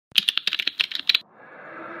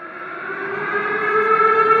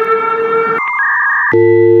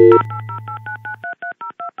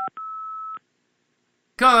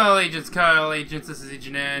Kyle Agents, this is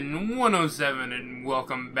Agent N107, and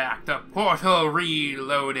welcome back to Portal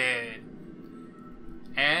Reloaded.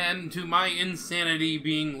 And to my insanity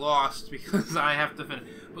being lost because I have to finish.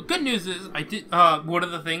 But good news is, I did, one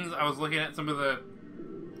of the things, I was looking at some of the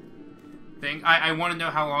thing. I want to know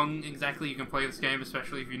how long exactly you can play this game,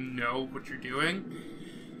 especially if you know what you're doing.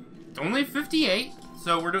 It's only 58,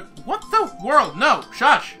 so we're doing, what the world? No,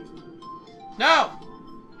 shush! No!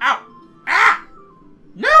 Ow! Ah!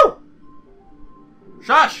 No!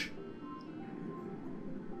 Shush!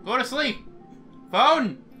 Go to sleep.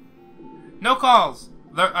 Phone! No calls.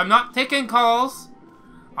 I'm not taking calls.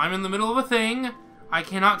 I'm in the middle of a thing. I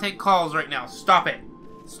cannot take calls right now. Stop it.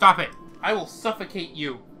 Stop it. I will suffocate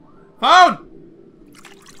you. Phone!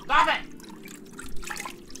 Stop it!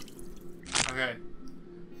 Okay.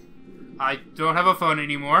 I don't have a phone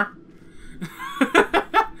anymore.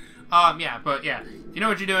 Yeah, but yeah. If you know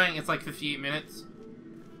what you're doing, it's like 58 minutes.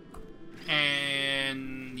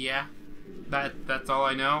 And yeah, that's all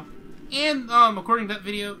I know. And according to that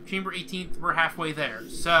video, Chamber 18th, we're halfway there.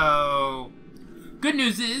 So good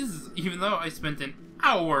news is, even though I spent an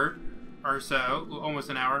hour or so, almost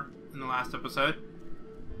an hour in the last episode,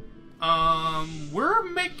 we're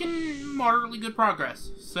making moderately good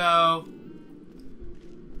progress. So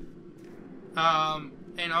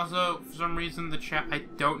and also for some reason I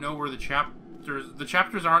don't know where the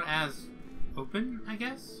chapters aren't as open, I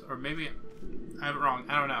guess? Or maybe I have it wrong.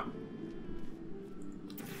 I don't know.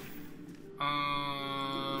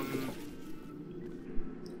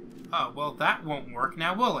 Oh, well, that won't work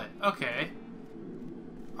now, will it? Okay.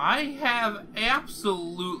 I have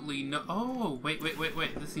absolutely no... Oh, wait.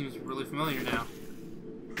 This seems really familiar now.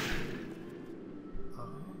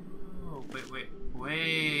 Oh, wait.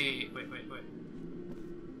 Okay.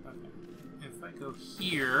 If I go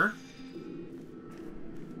here...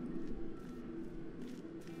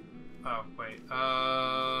 Oh, wait,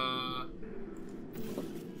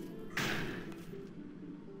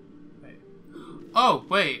 wait. Oh,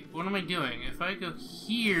 wait, what am I doing? If I go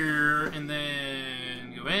here, and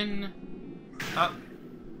then go in, up,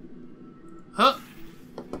 huh.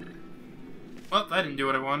 Well, that didn't do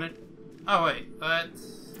what I wanted. Oh, wait, let's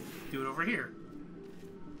do it over here.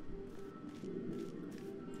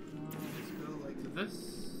 Let's go like this,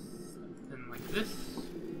 and like this.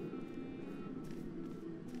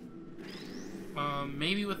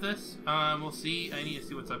 Maybe with this. We'll see. I need to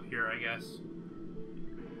see what's up here, I guess.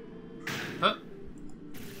 Huh.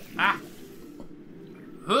 Ah!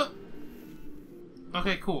 Huh!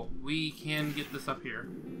 Okay, cool. We can get this up here.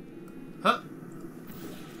 Huh!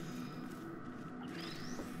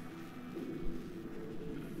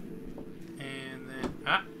 And then...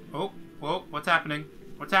 Ah! Oh! Whoa! What's happening?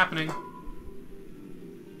 What's happening?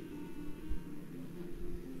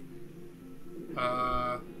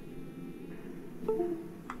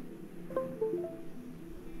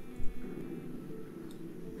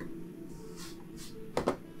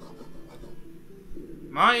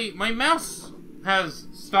 My mouse has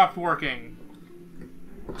stopped working.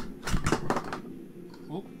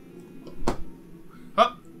 Oop.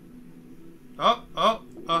 Oh,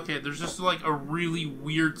 okay, there's just like a really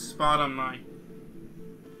weird spot on my...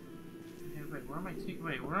 Wait, where am I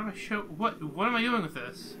what am I doing with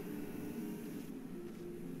this?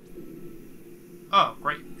 Oh,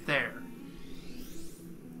 right there.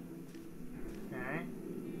 Okay.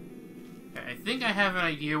 I think I have an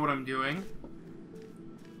idea what I'm doing.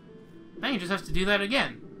 Now you just have to do that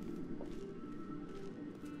again.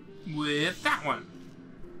 With that one.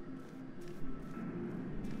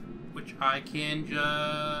 Which I can just...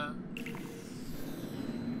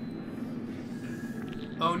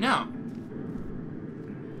 Oh no.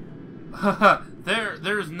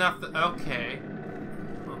 There's nothing... Okay.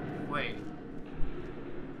 Oh, wait.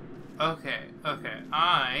 Okay.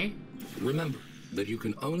 Remember that you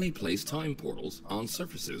can only place time portals on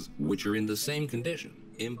surfaces which are in the same condition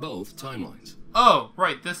in both timelines. Oh,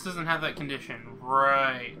 right, this doesn't have that condition.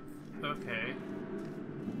 Right. Okay.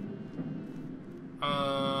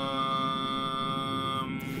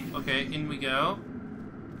 Okay, in we go.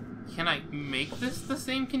 Can I make this the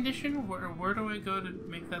same condition? Where do I go to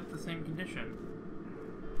make that the same condition?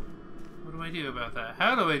 What do I do about that?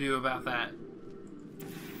 How do I do about that?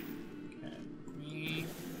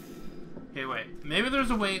 Okay, wait. Maybe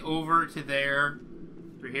there's a way over to there.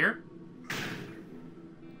 Through here?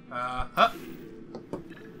 Huh.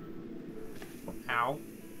 Ow.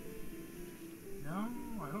 No,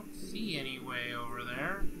 I don't see any way over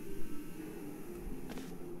there.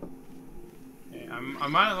 Okay, I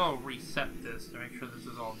might as well reset this to make sure this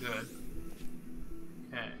is all good.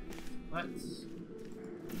 Okay, let's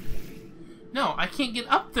No, I can't get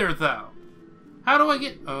up there, though. How do I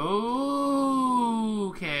get...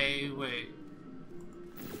 Okay, wait.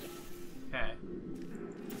 Okay.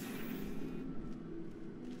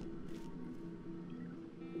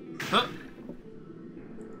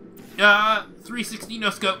 360 no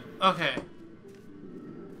scope. Okay.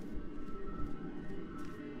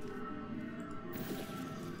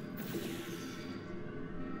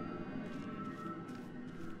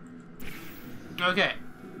 Okay.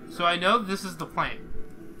 So I know this is the plan.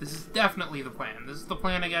 This is definitely the plan. This is the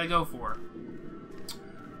plan I gotta go for.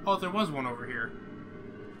 Oh, there was one over here.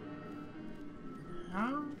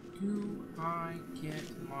 How do I get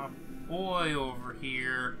my boy over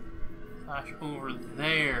here? Over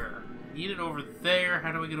there. Need it over there.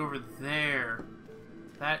 How do I get over there?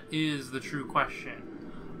 That is the true question.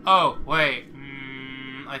 Oh, wait.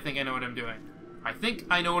 I think I know what I'm doing. I think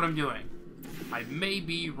I know what I'm doing. I may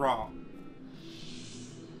be wrong.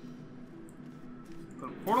 Put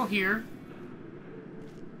a portal here.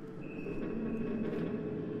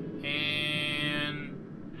 And...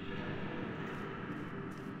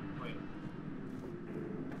 Wait.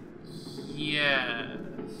 Yes.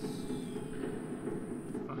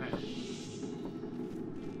 Okay.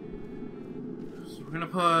 So we're gonna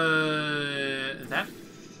put... that?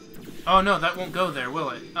 Oh no, that won't go there, will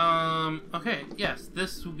it? Okay, yes.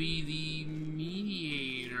 This will be the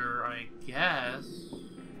mediator, I guess.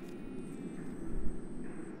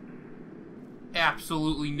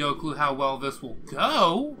 Absolutely no clue how well this will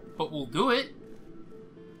go, but we'll do it.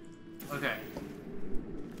 Okay.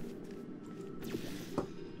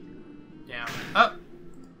 Down, up.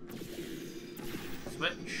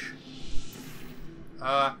 Switch.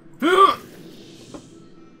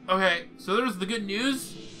 Okay, so there's the good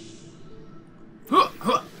news.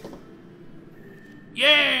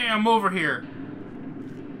 Yeah, I'm over here.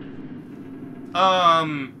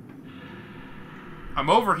 I'm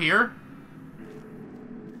over here.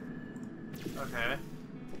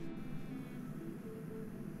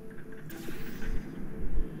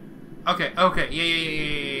 Okay. Okay, yeah.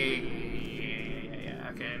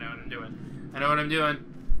 Okay, I know what I'm doing. I know what I'm doing.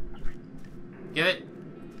 Get it?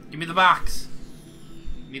 Give me the box.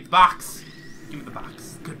 Need the box. Give me the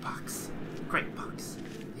box. Good box. Great box.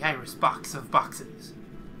 The Iris box of boxes.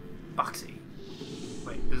 Boxy.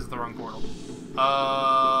 Wait, this is the wrong portal.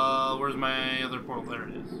 Where's my other portal? There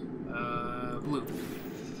it is. Blue.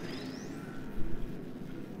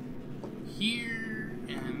 Here,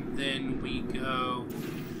 and then we go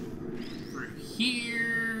through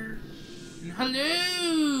here. And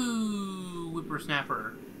hello,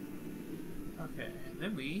 whippersnapper. Okay, and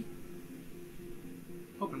then we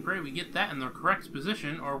hope and pray we get that in the correct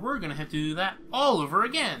position, or we're gonna have to do that all over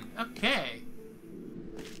again. Okay,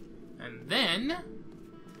 and then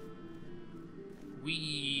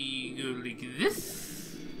we go like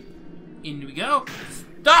this. In we go.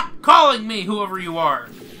 Stop calling me, whoever you are.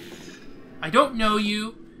 I don't know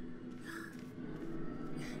you,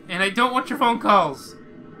 and I don't want your phone calls.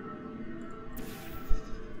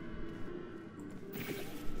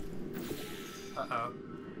 Uh-oh.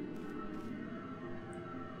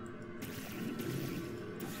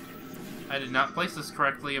 I did not place this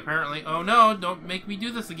correctly, apparently. Oh no, don't make me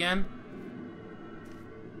do this again.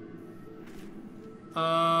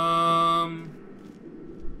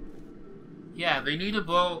 Yeah, they need to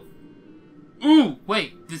blow... Ooh,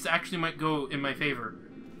 wait, this actually might go in my favor.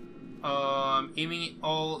 Aiming it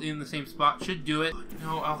all in the same spot should do it.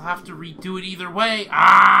 No, I'll have to redo it either way.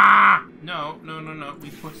 Ah! No.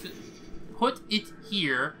 We put it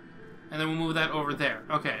here, and then we'll move that over there.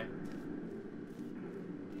 Okay.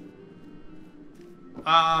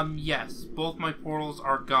 Yes, both my portals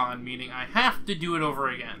are gone, meaning I have to do it over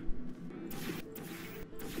again.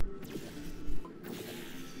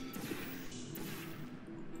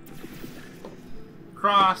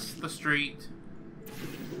 Cross the street.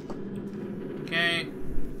 Okay.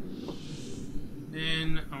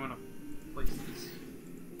 Then I'm gonna place this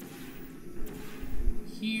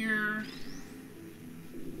here.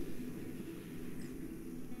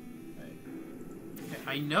 Okay.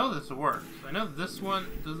 I know this works. I know this one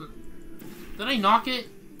doesn't. Did I knock it?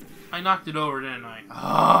 I knocked it over, didn't I?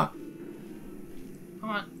 Ah! Come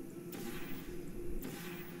on.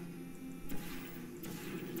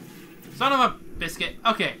 Son of a biscuit.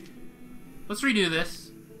 Okay. Let's redo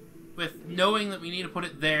this. With knowing that we need to put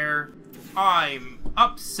it there. I'm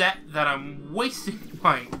upset that I'm wasting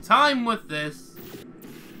my time with this.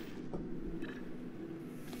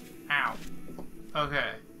 Ow.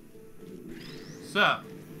 Okay. So,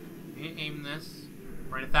 we aim this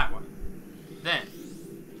right at that one. Then,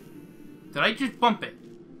 did I just bump it?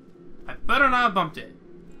 I better not have bumped it.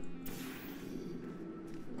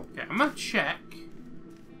 Okay, I'm gonna check.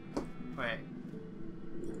 Wait.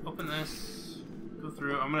 Open this. Go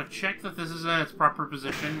through. I'm gonna check that this is in its proper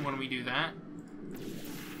position when we do that.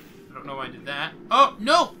 I don't know why I did that. Oh,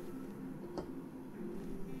 no!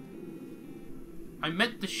 I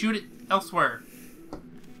meant to shoot it elsewhere.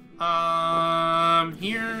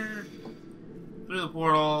 Here. Through the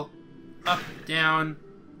portal. Up, down.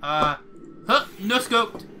 No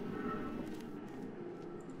scoped!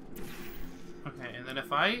 Okay, and then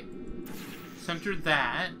if I centered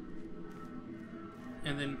that,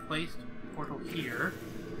 and then placed portal here.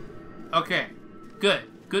 Okay, good.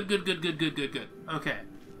 Good. Okay.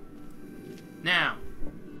 Now,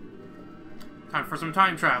 time for some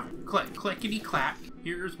time travel. Click, clickety clack.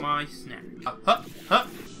 Here's my snack. Huh.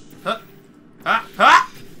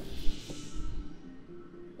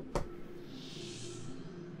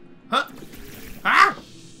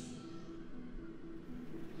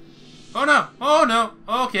 Ah! Oh no!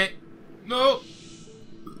 Okay. No!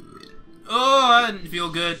 Oh, that didn't feel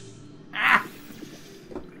good. Ah!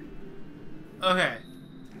 Okay.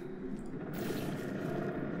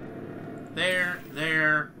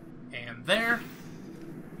 There, and there.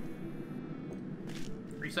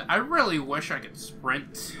 Reset. I really wish I could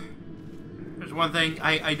sprint. There's one thing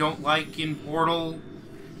I don't like in Portal.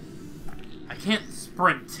 I can't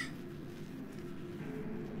sprint.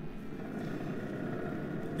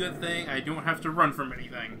 Good thing I don't have to run from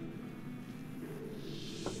anything.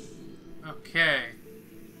 Okay.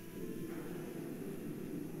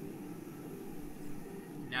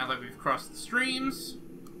 Now that we've crossed the streams,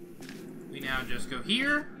 we now just go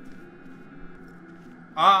here.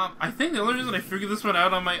 I think the only reason I figured this one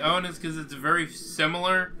out on my own is because it's very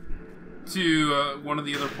similar to one of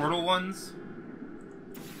the other Portal ones.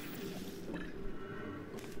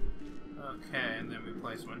 Okay, and then we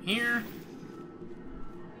place one here.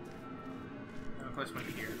 Place one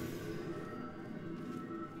here.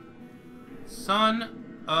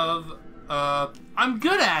 Son of I'm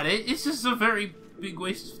good at it. It's just a very big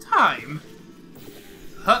waste of time.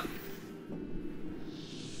 Huh.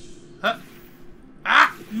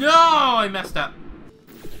 Ah! No! I messed up.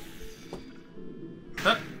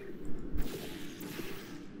 Huh.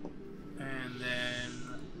 And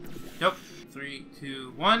then nope. 3,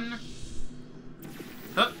 2, 1.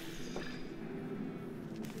 Huh.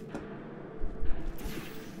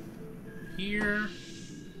 Here.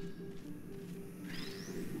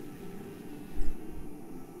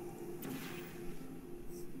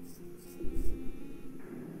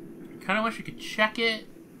 I kind of wish we could check it.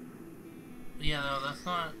 Yeah, no, that's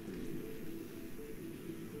not.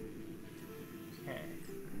 Okay.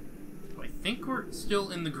 So I think we're still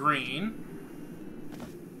in the green.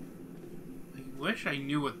 I wish I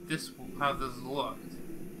knew what this, how this looked.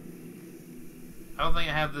 I don't think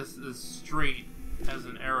I have this as straight as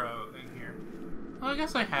an arrow in here. Well, I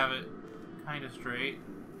guess I have it kind of straight.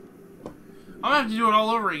 I'm gonna have to do it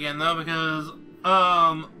all over again though because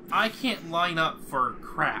I can't line up for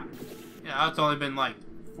crap. Yeah, it's only been like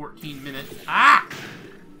 14 minutes. Ah!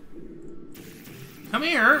 Come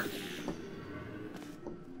here!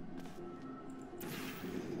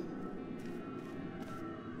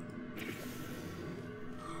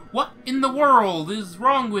 What in the world is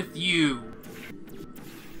wrong with you?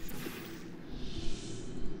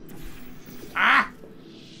 Ah!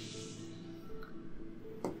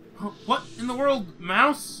 What in the world,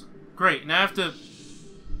 mouse? Great, now I have to...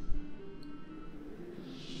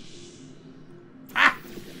 Ah!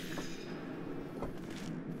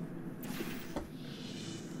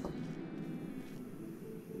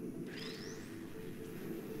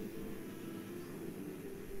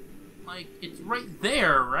 Like, it's right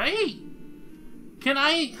there, right? Can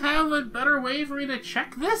I have a better way for me to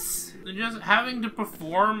check this than just having to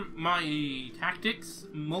perform my tactics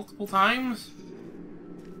multiple times?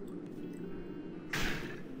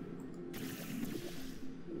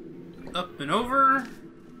 Up and over. And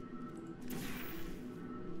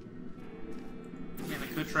I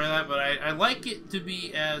could try that, but I like it to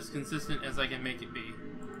be as consistent as I can make it be.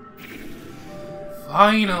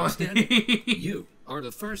 Finally! You are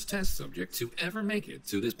the first test subject to ever make it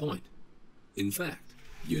to this point. In fact,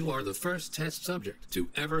 you are the first test subject to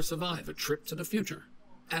ever survive a trip to the future.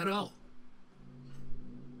 At all.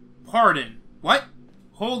 Pardon. What?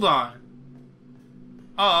 Hold on.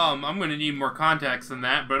 I'm gonna need more context than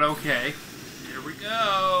that, but okay. Here we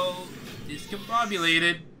go.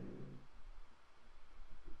 Discombobulated.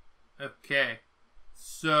 Okay.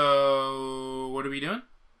 So, what are we doing?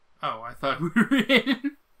 Oh, I thought we were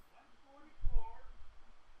in.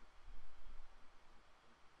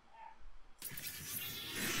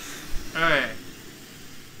 Okay.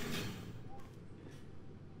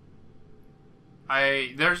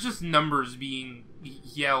 there's just numbers being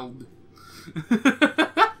yelled.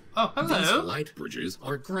 Oh, hello. These light bridges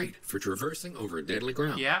are great for traversing over deadly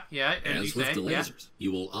ground. Yeah, As with the lasers,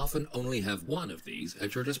 you will often only have one of these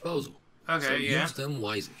at your disposal. Okay, so use them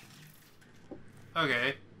wisely.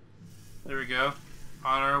 Okay. There we go.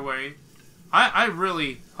 On our way. I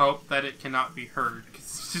really hope that it cannot be heard, because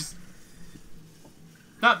it's just...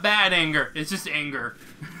 Not bad anger, it's just anger.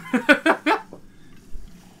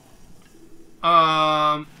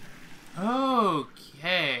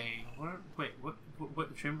 Okay.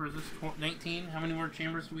 What chamber is this? 19? How many more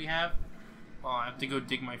chambers do we have? Oh, I have to go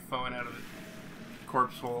dig my phone out of the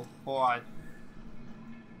corpse hole. Hold on.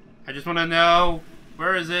 I just want to know,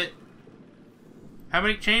 where is it? How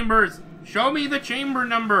many chambers? Show me the chamber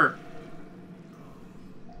number.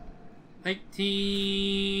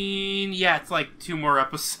 19. Yeah, it's like 2 more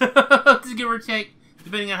episodes, give or take,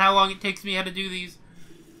 depending on how long it takes me how to do these.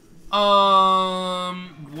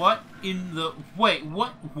 What in the... Wait,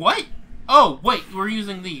 what? What? Oh, wait, we're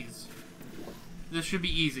using these. This should be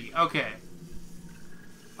easy. Okay.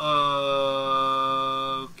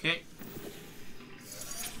 Okay.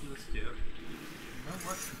 Let's do it.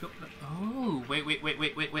 Oh, wait.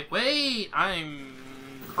 I'm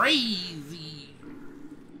crazy.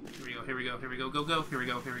 Here we go. Go.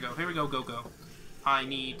 I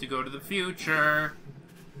need to go to the future.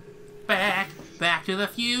 Back to the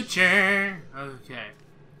future. Okay.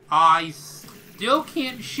 I still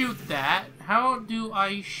can't shoot that. How do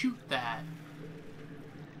I shoot that?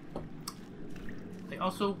 They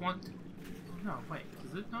also want... Oh, no, wait.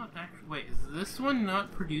 Is it not actually... Wait, is this one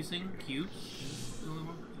not producing cubes?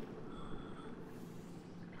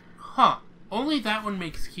 Huh. Only that one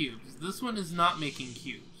makes cubes. This one is not making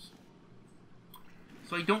cubes.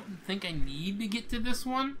 So I don't think I need to get to this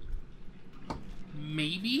one.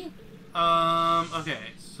 Maybe?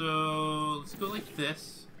 Okay. So, let's go like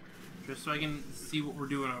this. Just so I can see what we're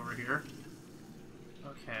doing over here.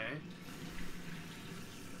 Okay.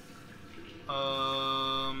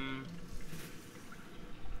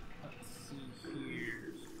 Let's see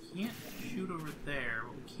here. So we can't shoot over there,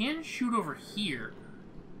 but we can shoot over here.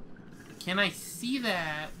 Can I see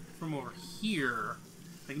that from over here?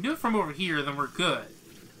 If I can do it from over here, then we're good.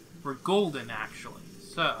 We're golden, actually.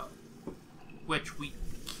 So, which we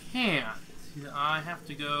can't. I have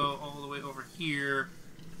to go all the way over here.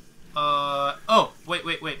 Oh, wait.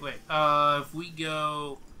 If we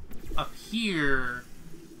go up here,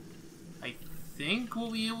 I think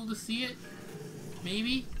we'll be able to see it.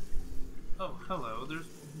 Maybe? Oh, hello.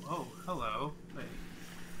 Oh, hello.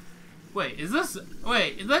 Wait, is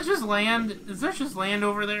that just land? Is that just land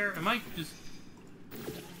over there? Am I just...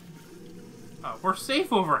 Oh, we're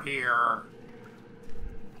safe over here.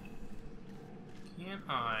 Can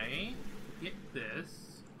I get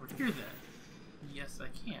this over here then? Yes, I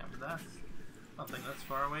can, but that's nothing that's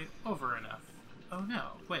far away over enough. Oh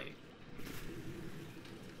no, wait.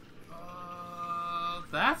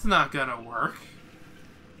 That's not gonna work.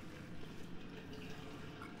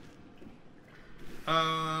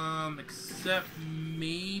 Except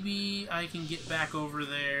maybe I can get back over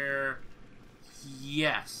there.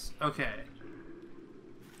 Yes, okay.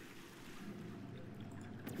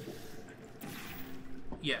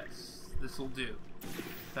 Yes, this'll do.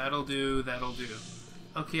 That'll do.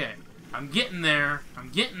 Okay, I'm getting there.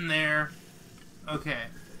 Okay.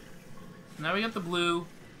 Now we got the blue.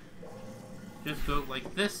 Just go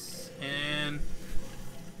like this, and...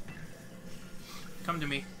 Come to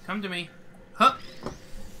me. Huh!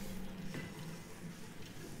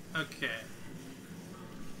 Okay.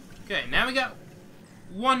 Okay, now we got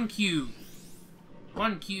 1 cube.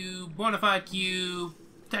 1 cube, bonafide cube.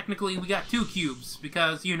 Technically, we got 2 cubes,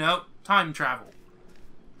 because, you know, time travel.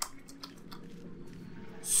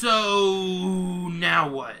 So, now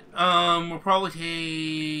what? We'll probably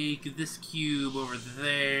take this cube over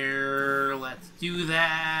there. Let's do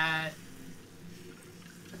that.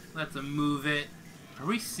 Let's move it. Are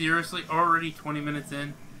we seriously already 20 minutes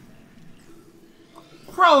in?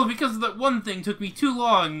 Probably because that one thing took me too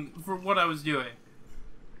long for what I was doing.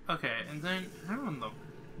 Okay, and then how in the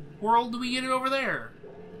world do we get it over there?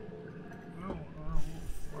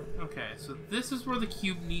 Okay, so this is where the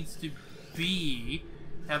cube needs to be.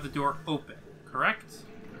 Have the door open, correct?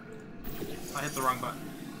 I hit the wrong button.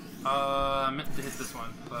 I meant to hit this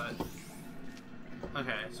one, but...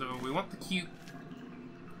 Okay, so we want the cube...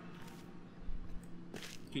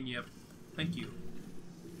 Yep, thank you.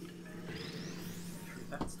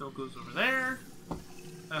 That still goes over there.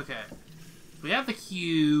 Okay. We have the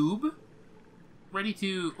cube. Ready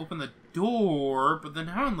to open the door, but then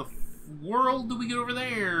how in the world do we get over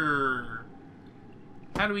there?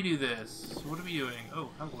 how do we do this? What are we doing?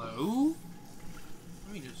 Oh, hello?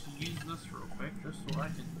 Let me just use this real quick, just so I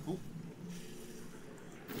can... Oh.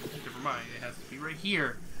 Never mind, it has to be right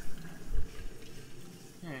here.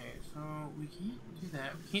 Okay, so we can't do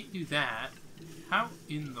that. We can't do that. How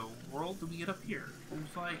in the world do we get up here?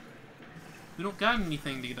 There's like... We don't got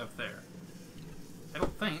anything to get up there. I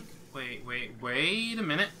don't think. Wait a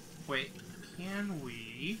minute. Wait, can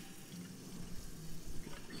we...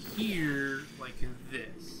 Here, like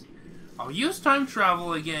this? I'll use time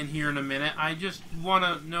travel again here in a minute. I just want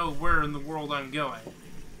to know where in the world I'm going.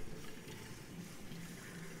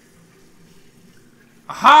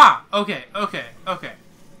 Aha! Okay.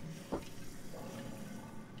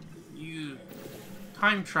 You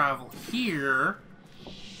time travel here.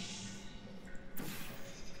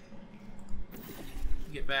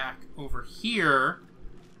 Get back over here.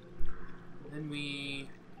 Then we...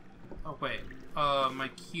 Oh, wait. My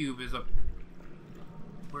cube is up...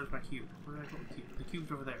 Where's my cube? Where did I go with the cube? The cube's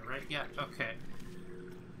over there, right? Yeah, okay.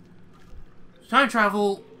 Time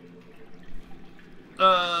travel...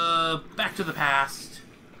 back to the past.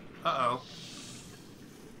 Uh-oh.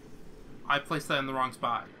 I placed that in the wrong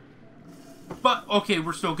spot. But, okay,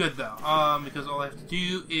 we're still good, though. Because all I have to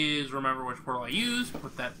do is remember which portal I used,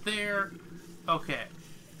 put that there. Okay.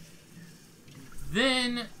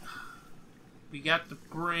 Then, we got to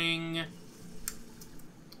bring...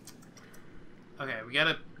 Okay, we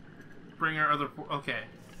gotta bring our other... Okay.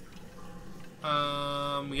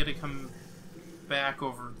 We gotta come back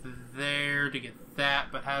over there to get that,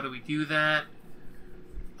 but how do we do that?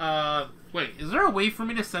 Wait, is there a way for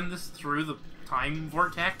me to send this through the time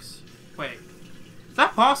vortex? Wait, is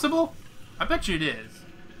that possible? I bet you it is.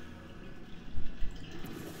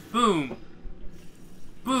 Boom.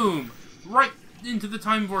 Boom. Right into the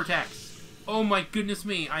time vortex. Oh my goodness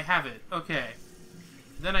me, I have it. Okay.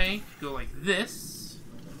 Then I go like this.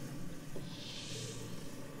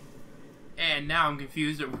 And now I'm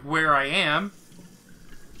confused at where I am.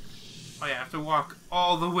 Oh yeah, I have to walk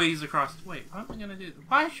all the ways across. Wait, what am I gonna do?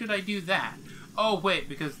 Why should I do that? Oh wait,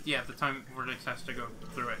 because, yeah, the time vortex has to go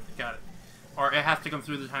through it. Got it. Or it has to come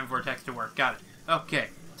through the time vortex to work. Got it. Okay.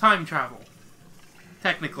 Time travel.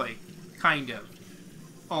 Technically. Kind of.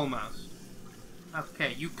 Almost.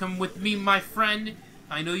 Okay, you come with me, my friend.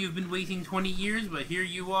 I know you've been waiting 20 years, but here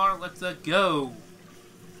you are. Let's go.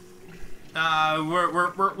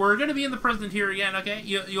 We're gonna be in the present here again, okay?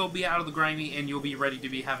 You'll be out of the grimy and you'll be ready to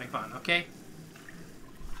be having fun, okay?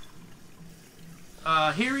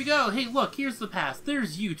 Here we go. Hey, look, here's the past.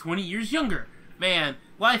 There's you, 20 years younger. Man,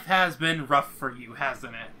 life has been rough for you,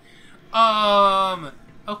 hasn't it?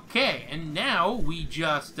 Okay, and now we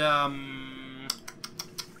just,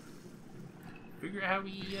 figure out how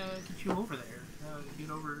we, get you over there. Get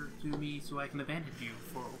over to me so I can abandon you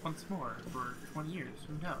for once more for 20 years.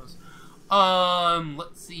 Who knows?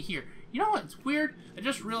 Let's see here. You know what? It's weird. I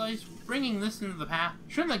just realized bringing this into the past,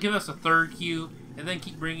 shouldn't that give us a third cube and then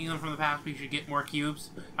keep bringing them from the past? We should get more cubes.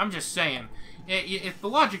 I'm just saying. If the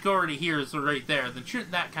logic already here is right there, then shouldn't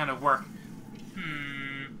that kind of work?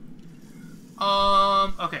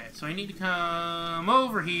 Okay, so I need to come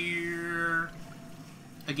over here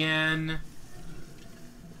again.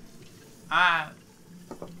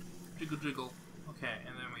 Jiggle. Okay,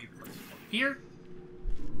 and then we place it here.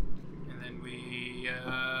 And then we,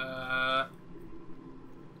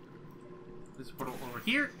 this portal over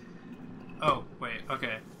here. Oh, wait,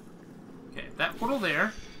 okay. Okay, that portal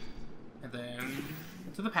there. And then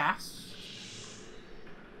to the past.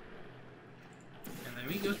 And then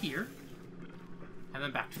we go here. And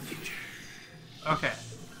then back to the future. Okay.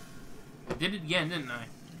 I did it again, didn't I?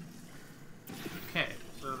 Okay,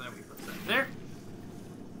 so then we put that there.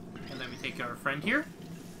 And then we take our friend here.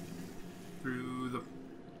 Through the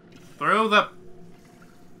portal.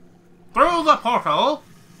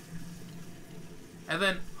 And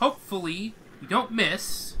then, hopefully, we don't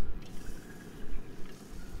miss.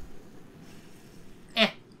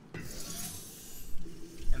 And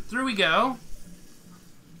through we go.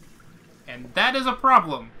 And that is a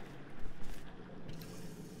problem.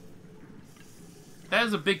 That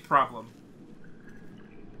is a big problem.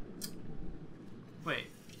 Wait,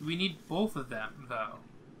 we need both of them, though.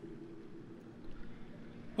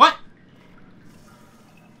 What?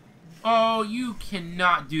 Oh, you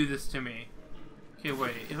cannot do this to me. Okay,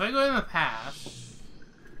 wait. If I go in the past...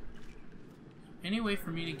 Any way for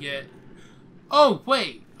me to get... Oh,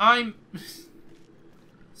 wait. I'm...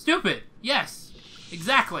 Stupid. Yes.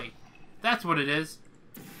 Exactly. That's what it is.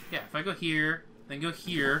 Yeah, if I go here, then go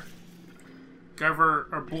here. Grab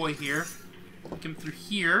our boy here. Take him through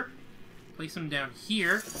here. Place him down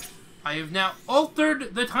here. I have now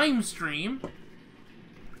altered the time stream.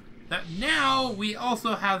 that now we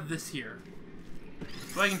also have this here.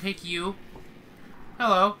 So I can take you.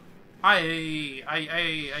 Hello.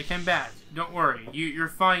 I came back. Don't worry. You're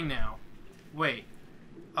fine now. Wait.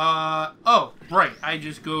 Oh, right. I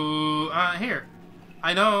just go, here.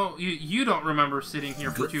 I know you don't remember sitting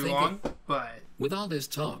here for too long, but... With all this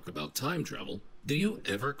talk about time travel, do you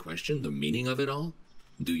ever question the meaning of it all?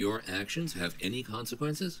 Do your actions have any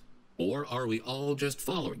consequences? Or are we all just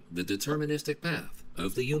following the deterministic path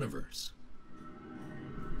of the universe?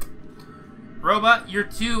 Robot, you're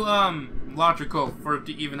too, logical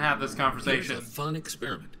to even have this conversation. Here's a fun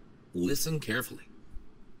experiment. Listen carefully.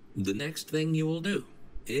 The next thing you will do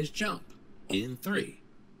is jump in 3,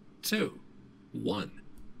 2, 1.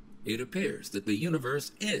 It appears that the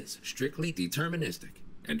universe is strictly deterministic,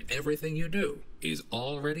 and everything you do is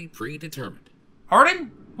already predetermined.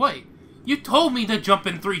 Pardon? Wait, you told me to jump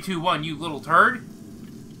in 3, 2, 1, you little turd.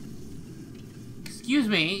 Excuse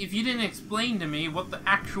me, if you didn't explain to me what the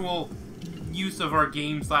actual use of our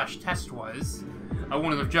game/test was, I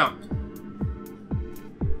wouldn't have jumped.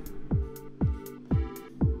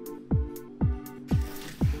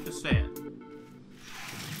 Just saying.